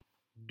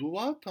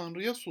Dua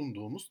Tanrı'ya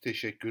sunduğumuz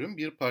teşekkürün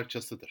bir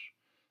parçasıdır.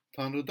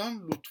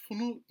 Tanrı'dan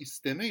lütfunu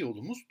isteme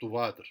yolumuz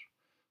duadır.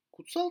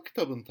 Kutsal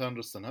kitabın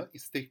Tanrısına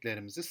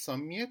isteklerimizi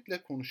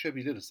samimiyetle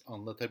konuşabiliriz,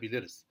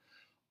 anlatabiliriz.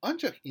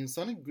 Ancak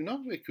insanın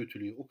günah ve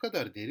kötülüğü o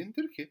kadar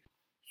derindir ki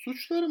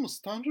suçlarımız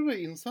Tanrı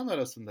ve insan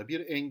arasında bir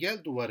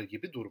engel duvarı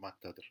gibi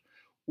durmaktadır.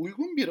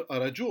 Uygun bir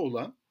aracı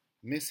olan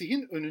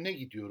Mesih'in önüne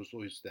gidiyoruz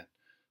o yüzden.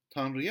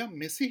 Tanrı'ya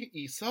Mesih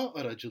İsa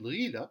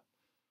aracılığıyla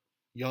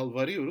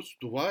yalvarıyoruz,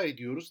 dua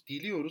ediyoruz,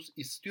 diliyoruz,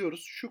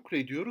 istiyoruz,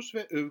 şükrediyoruz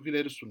ve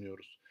övgüleri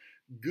sunuyoruz.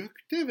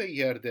 Gökte ve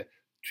yerde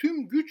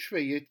tüm güç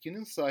ve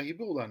yetkinin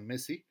sahibi olan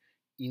Mesih,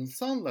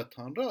 insanla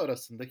Tanrı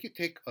arasındaki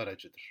tek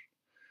aracıdır.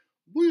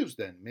 Bu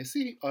yüzden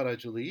Mesih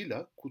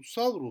aracılığıyla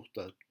kutsal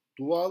ruhta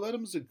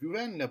dualarımızı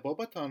güvenle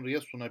Baba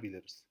Tanrı'ya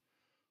sunabiliriz.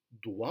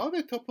 Dua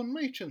ve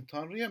tapınma için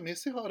Tanrı'ya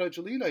Mesih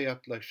aracılığıyla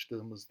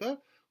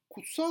yaklaştığımızda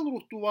kutsal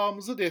ruh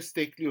duamızı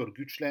destekliyor,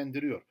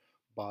 güçlendiriyor.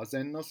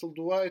 Bazen nasıl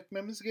dua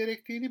etmemiz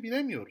gerektiğini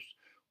bilemiyoruz.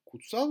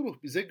 Kutsal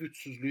ruh bize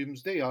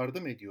güçsüzlüğümüzde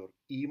yardım ediyor.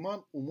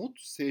 İman,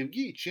 umut,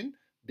 sevgi için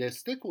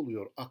destek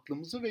oluyor.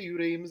 Aklımızı ve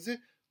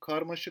yüreğimizi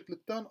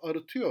karmaşıklıktan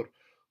arıtıyor.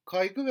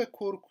 Kaygı ve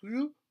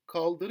korkuyu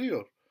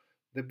kaldırıyor.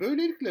 Ve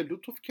böylelikle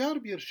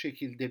lütufkar bir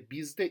şekilde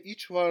bizde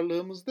iç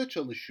varlığımızda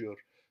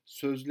çalışıyor.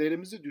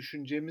 Sözlerimizi,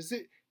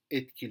 düşüncemizi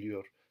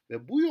etkiliyor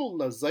ve bu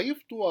yolla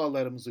zayıf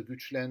dualarımızı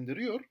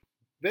güçlendiriyor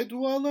ve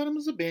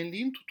dualarımızı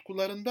benliğin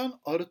tutkularından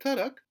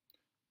arıtarak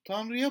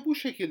Tanrı'ya bu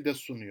şekilde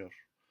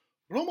sunuyor.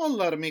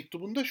 Romalılar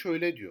mektubunda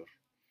şöyle diyor: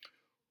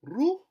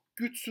 Ruh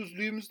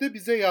güçsüzlüğümüzde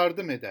bize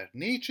yardım eder.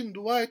 Ne için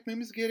dua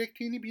etmemiz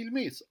gerektiğini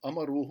bilmeyiz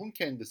ama ruhun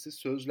kendisi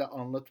sözle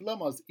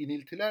anlatılamaz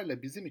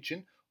iniltilerle bizim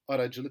için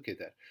aracılık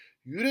eder.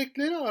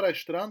 Yürekleri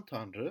araştıran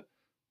Tanrı,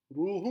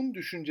 ruhun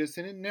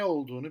düşüncesinin ne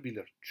olduğunu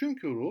bilir.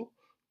 Çünkü ruh,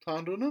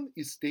 Tanrı'nın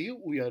isteği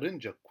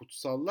uyarınca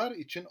kutsallar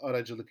için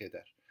aracılık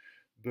eder.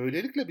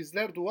 Böylelikle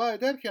bizler dua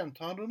ederken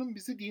Tanrı'nın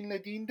bizi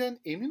dinlediğinden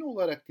emin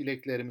olarak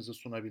dileklerimizi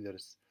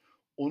sunabiliriz.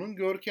 Onun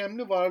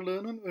görkemli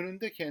varlığının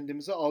önünde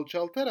kendimizi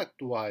alçaltarak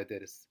dua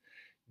ederiz.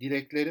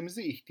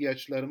 Dileklerimizi,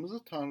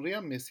 ihtiyaçlarımızı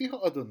Tanrı'ya Mesih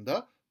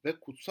adında ve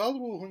kutsal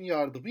ruhun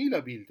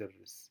yardımıyla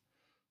bildiririz.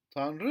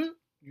 Tanrı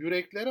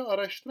yürekleri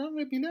araştıran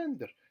ve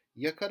bilendir.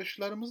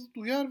 Yakarışlarımızı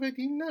duyar ve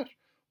dinler.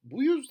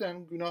 Bu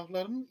yüzden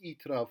günahlarının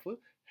itirafı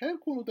her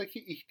konudaki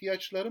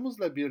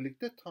ihtiyaçlarımızla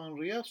birlikte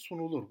Tanrı'ya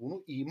sunulur.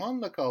 Bunu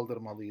imanla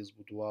kaldırmalıyız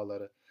bu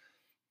duaları.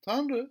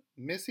 Tanrı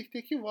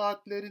Mesih'teki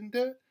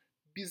vaatlerinde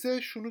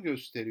bize şunu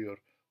gösteriyor: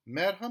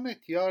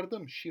 merhamet,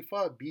 yardım,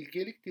 şifa,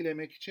 bilgelik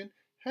dilemek için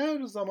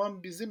her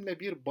zaman bizimle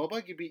bir baba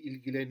gibi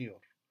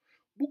ilgileniyor.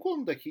 Bu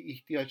konudaki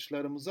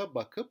ihtiyaçlarımıza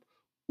bakıp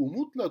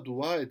umutla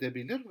dua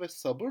edebilir ve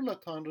sabırla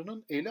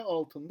Tanrı'nın eli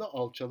altında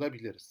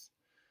alçalabiliriz.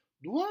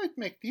 Dua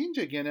etmek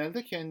deyince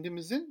genelde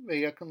kendimizin ve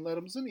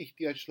yakınlarımızın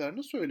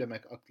ihtiyaçlarını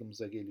söylemek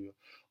aklımıza geliyor.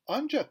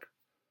 Ancak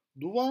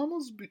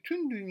duamız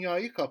bütün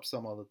dünyayı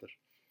kapsamalıdır.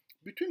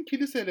 Bütün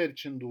kiliseler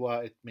için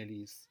dua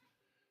etmeliyiz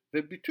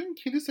ve bütün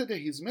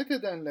kilisede hizmet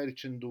edenler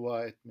için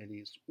dua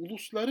etmeliyiz.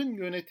 Ulusların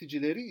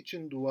yöneticileri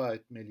için dua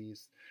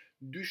etmeliyiz.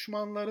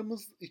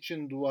 Düşmanlarımız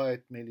için dua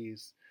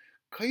etmeliyiz.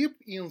 Kayıp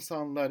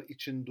insanlar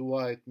için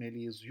dua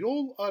etmeliyiz.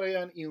 Yol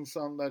arayan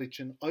insanlar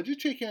için, acı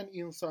çeken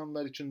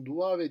insanlar için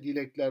dua ve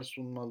dilekler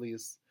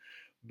sunmalıyız.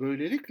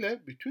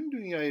 Böylelikle bütün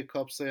dünyayı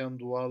kapsayan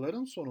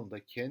duaların sonunda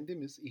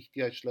kendimiz,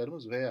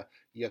 ihtiyaçlarımız veya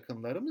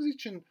yakınlarımız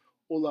için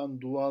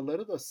olan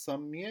duaları da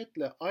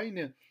samimiyetle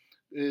aynı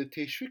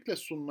teşvikle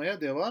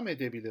sunmaya devam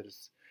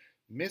edebiliriz.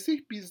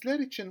 Mesih bizler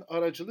için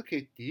aracılık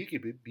ettiği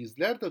gibi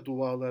bizler de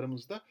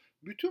dualarımızda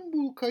bütün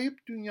bu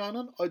kayıp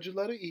dünyanın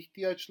acıları,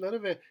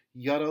 ihtiyaçları ve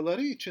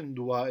yaraları için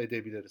dua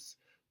edebiliriz.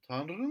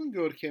 Tanrı'nın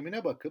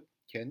görkemine bakıp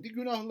kendi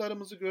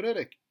günahlarımızı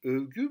görerek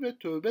övgü ve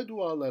tövbe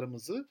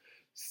dualarımızı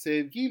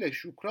sevgiyle,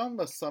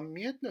 şükranla,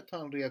 samimiyetle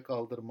Tanrı'ya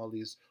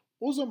kaldırmalıyız.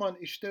 O zaman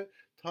işte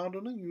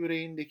Tanrı'nın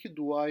yüreğindeki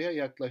duaya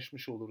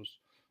yaklaşmış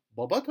oluruz.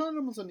 Baba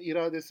Tanrımızın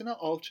iradesine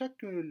alçak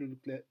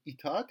gönüllülükle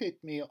itaat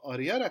etmeyi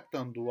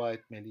arayaraktan dua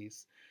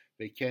etmeliyiz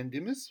ve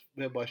kendimiz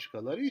ve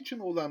başkaları için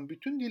olan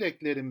bütün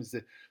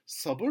dileklerimizi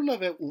sabırla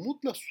ve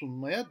umutla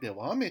sunmaya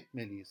devam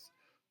etmeliyiz.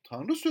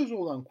 Tanrı sözü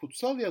olan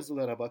kutsal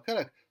yazılara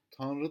bakarak,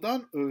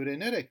 Tanrı'dan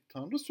öğrenerek,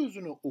 Tanrı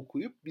sözünü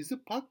okuyup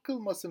bizi pak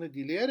kılmasını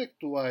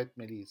dileyerek dua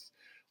etmeliyiz.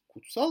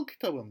 Kutsal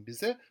kitabın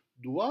bize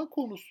dua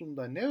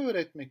konusunda ne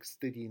öğretmek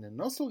istediğini,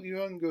 nasıl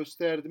yön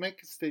göstermek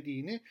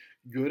istediğini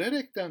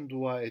görerekten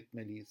dua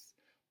etmeliyiz.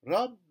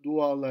 Rab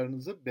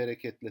dualarınızı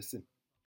bereketlesin.